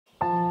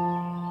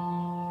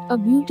A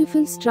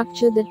beautiful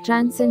structure that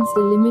transcends the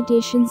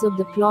limitations of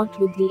the plot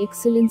with the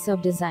excellence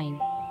of design.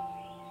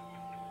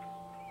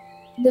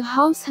 The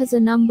house has a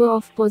number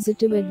of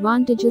positive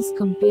advantages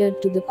compared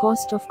to the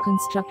cost of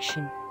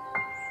construction.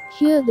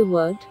 Here the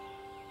word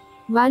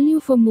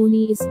value for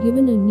money is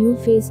given a new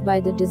face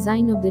by the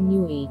design of the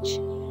new age.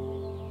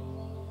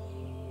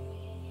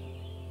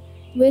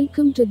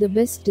 Welcome to the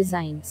best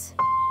designs.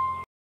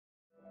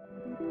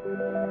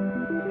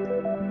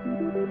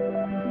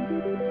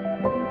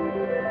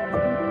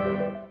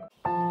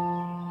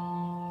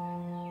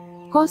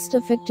 Cost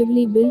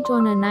effectively built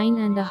on a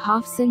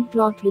 9.5 cent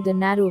plot with a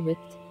narrow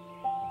width.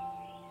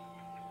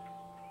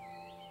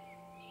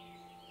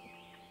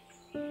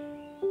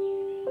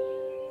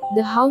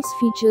 The house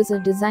features a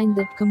design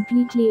that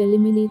completely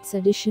eliminates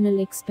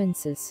additional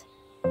expenses.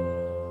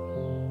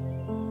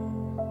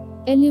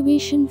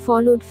 Elevation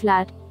followed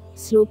flat,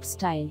 slope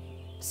style.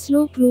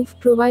 Slope roof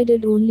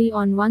provided only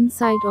on one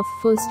side of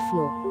first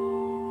floor.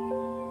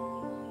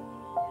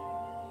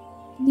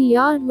 The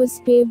yard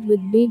was paved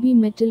with baby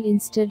metal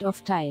instead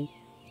of tile.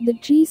 The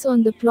trees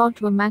on the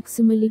plot were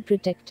maximally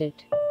protected.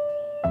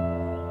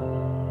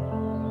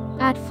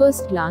 At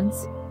first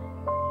glance,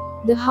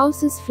 the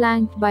house is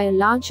flanked by a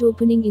large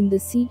opening in the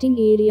seating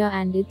area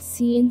and its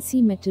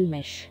CNC metal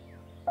mesh.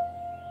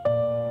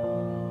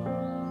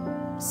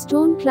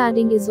 Stone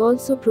cladding is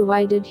also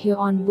provided here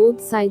on both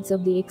sides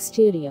of the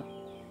exterior.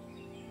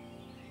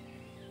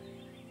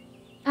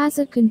 As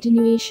a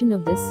continuation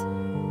of this,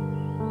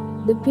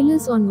 the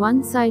pillars on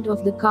one side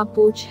of the car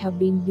porch have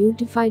been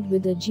beautified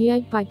with a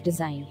GI pipe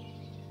design.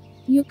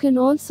 You can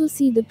also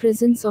see the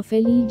presence of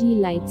LED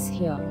lights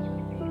here.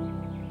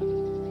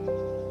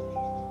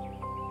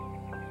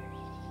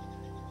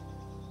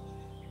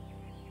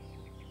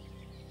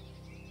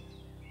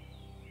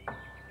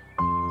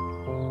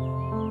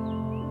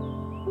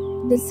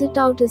 The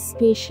sit-out is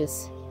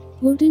spacious.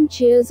 Wooden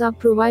chairs are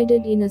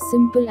provided in a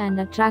simple and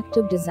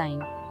attractive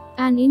design.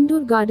 An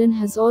indoor garden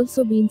has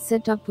also been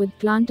set up with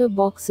planter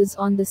boxes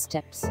on the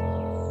steps.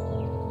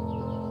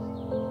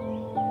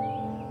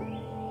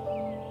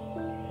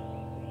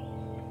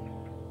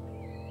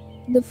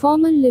 The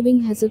formal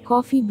living has a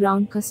coffee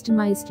brown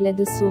customized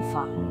leather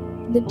sofa.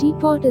 The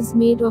teapot is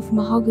made of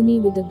mahogany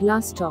with a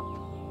glass top.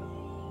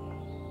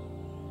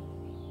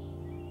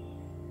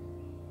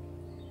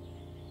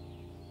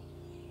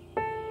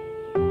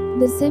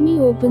 The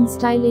semi-open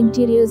style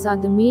interiors are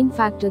the main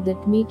factor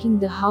that making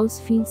the house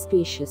feel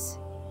spacious.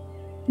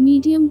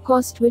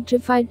 Medium-cost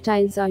vitrified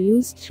tiles are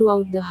used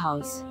throughout the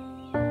house.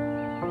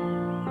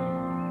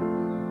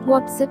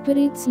 What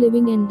separates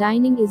living and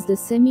dining is the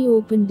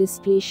semi-open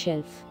display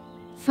shelf.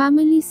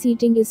 Family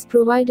seating is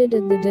provided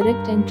at the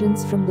direct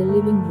entrance from the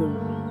living room.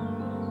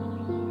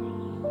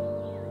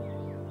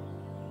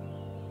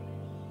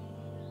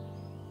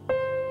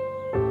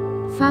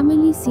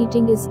 Family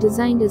seating is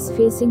designed as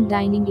facing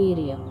dining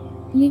area.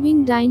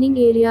 Living dining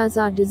areas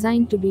are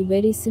designed to be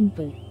very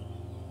simple.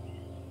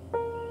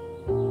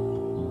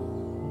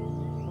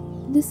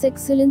 This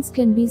excellence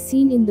can be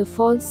seen in the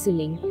false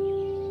ceiling,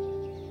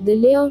 the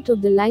layout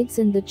of the lights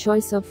and the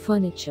choice of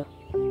furniture.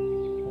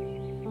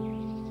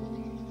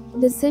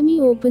 The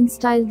semi-open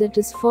style that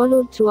is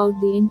followed throughout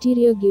the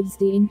interior gives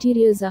the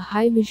interiors a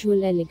high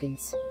visual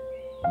elegance.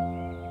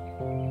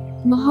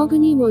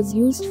 Mahogany was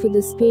used for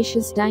the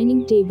spacious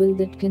dining table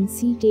that can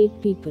seat 8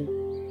 people.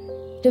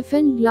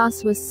 Toughened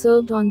glass was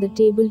served on the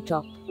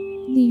tabletop.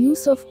 The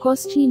use of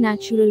costly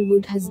natural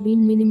wood has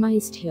been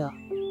minimized here.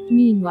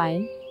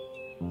 Meanwhile,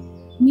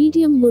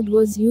 medium wood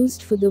was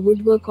used for the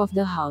woodwork of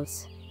the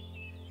house.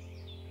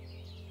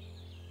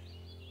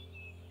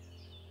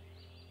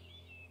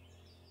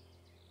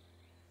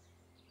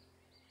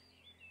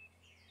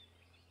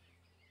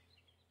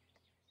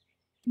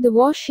 The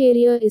wash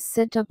area is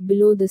set up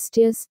below the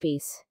stair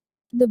space.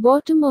 The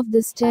bottom of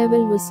the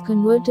stairwell was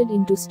converted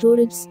into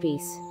storage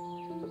space.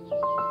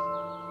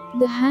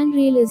 The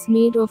handrail is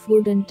made of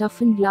wood and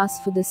toughened glass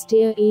for the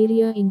stair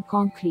area in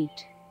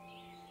concrete.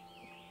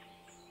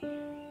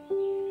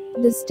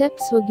 The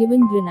steps were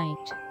given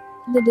granite.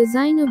 The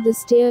design of the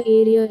stair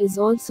area is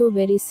also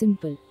very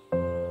simple.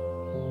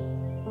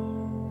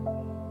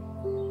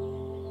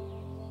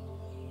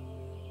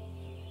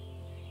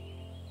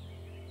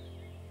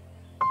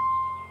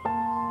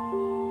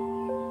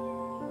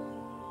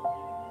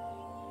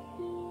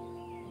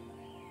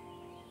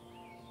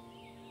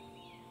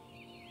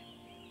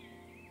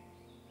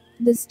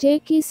 The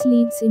staircase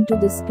leads into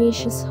the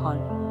spacious hall.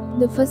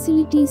 The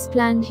facilities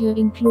planned here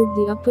include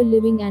the upper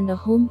living and a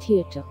home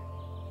theater.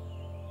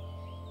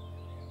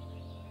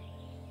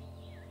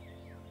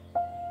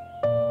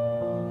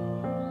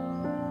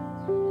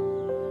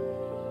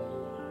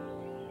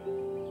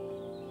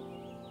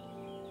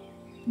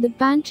 The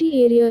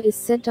pantry area is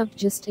set up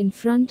just in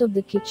front of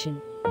the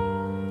kitchen.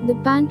 The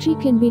pantry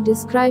can be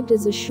described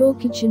as a show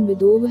kitchen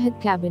with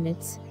overhead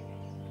cabinets,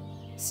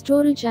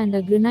 storage and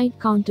a granite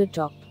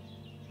countertop.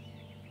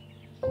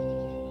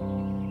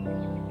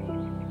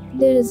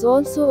 There is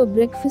also a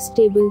breakfast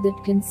table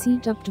that can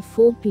seat up to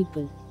 4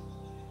 people.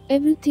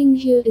 Everything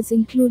here is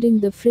including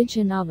the fridge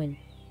and oven.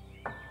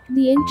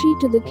 The entry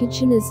to the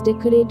kitchen is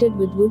decorated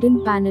with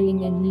wooden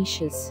paneling and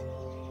niches.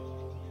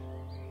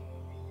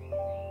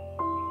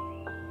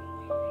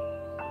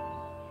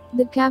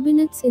 The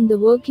cabinets in the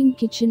working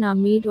kitchen are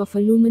made of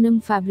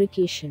aluminum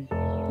fabrication.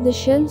 The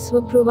shelves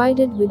were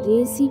provided with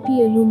ACP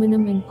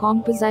aluminum and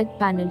composite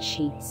panel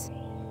sheets.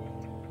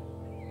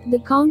 The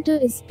counter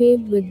is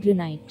paved with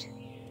granite.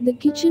 The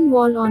kitchen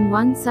wall on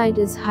one side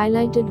is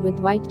highlighted with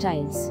white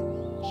tiles.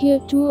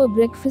 Here too a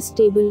breakfast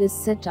table is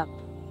set up.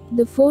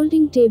 The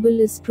folding table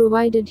is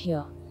provided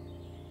here.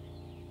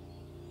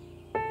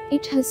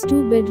 It has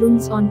 2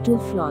 bedrooms on 2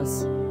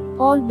 floors.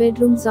 All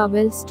bedrooms are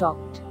well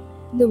stocked.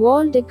 The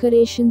wall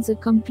decorations are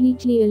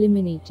completely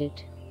eliminated.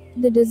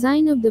 The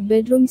design of the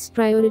bedrooms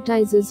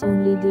prioritizes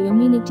only the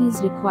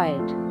amenities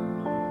required.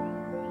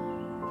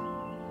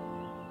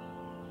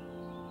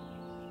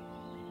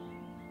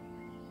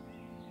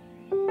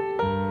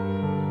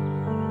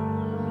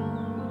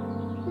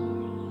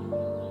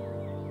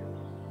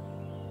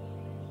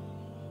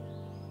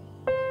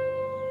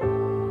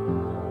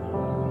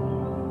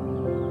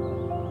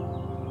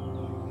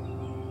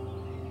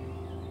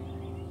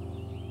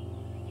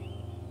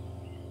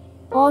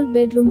 All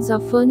bedrooms are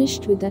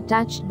furnished with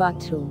attached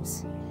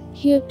bathrooms.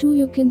 Here too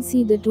you can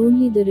see that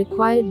only the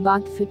required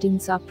bath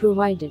fittings are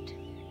provided.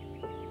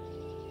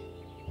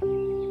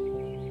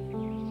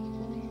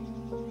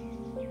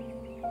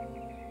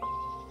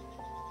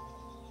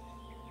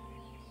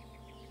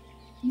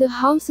 The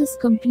house is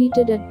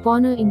completed at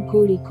Poonnur in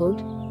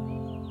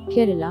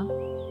Kozhikode.Kerala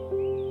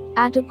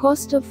at a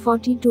cost of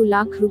 42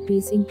 lakh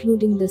rupees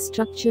including the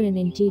structure and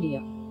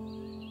interior.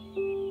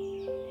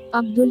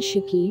 Abdul,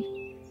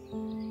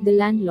 the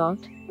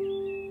landlord,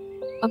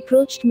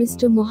 approached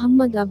Mr.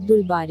 Muhammed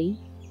Abdul Bari,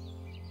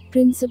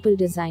 principal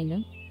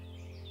designer,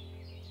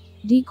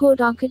 Decode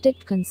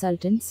Architect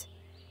Consultants,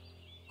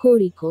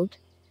 Kozhikode,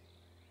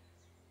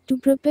 to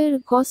prepare a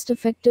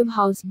cost-effective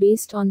house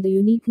based on the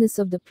uniqueness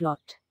of the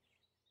plot.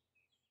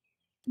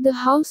 The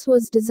house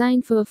was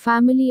designed for a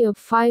family of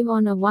 5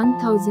 on a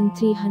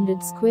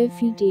 1,300 square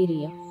feet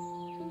area.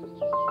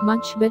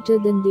 Much better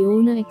than the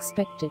owner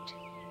expected.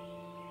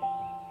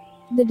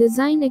 The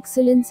design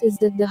excellence is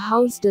that the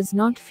house does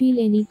not feel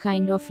any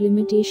kind of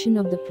limitation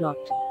of the plot.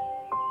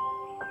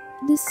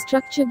 This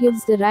structure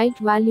gives the right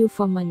value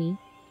for money,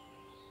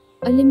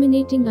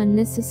 eliminating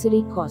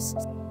unnecessary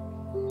costs.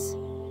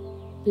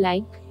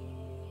 Like,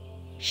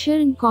 share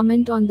and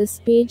comment on this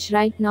page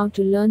right now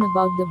to learn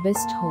about the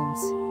best homes.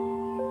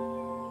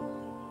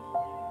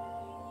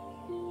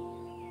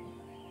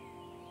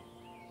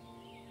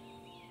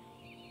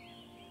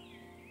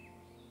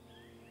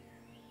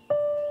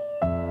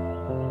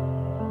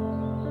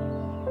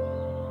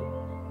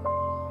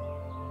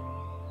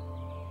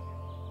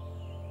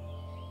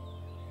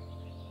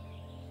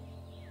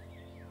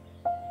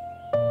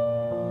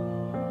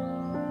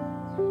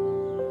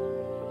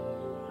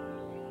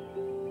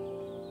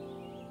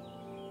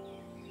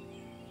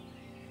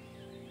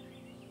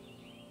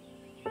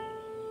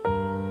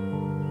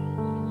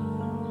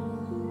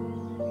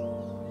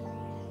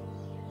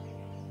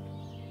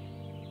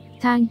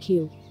 Thank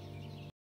you.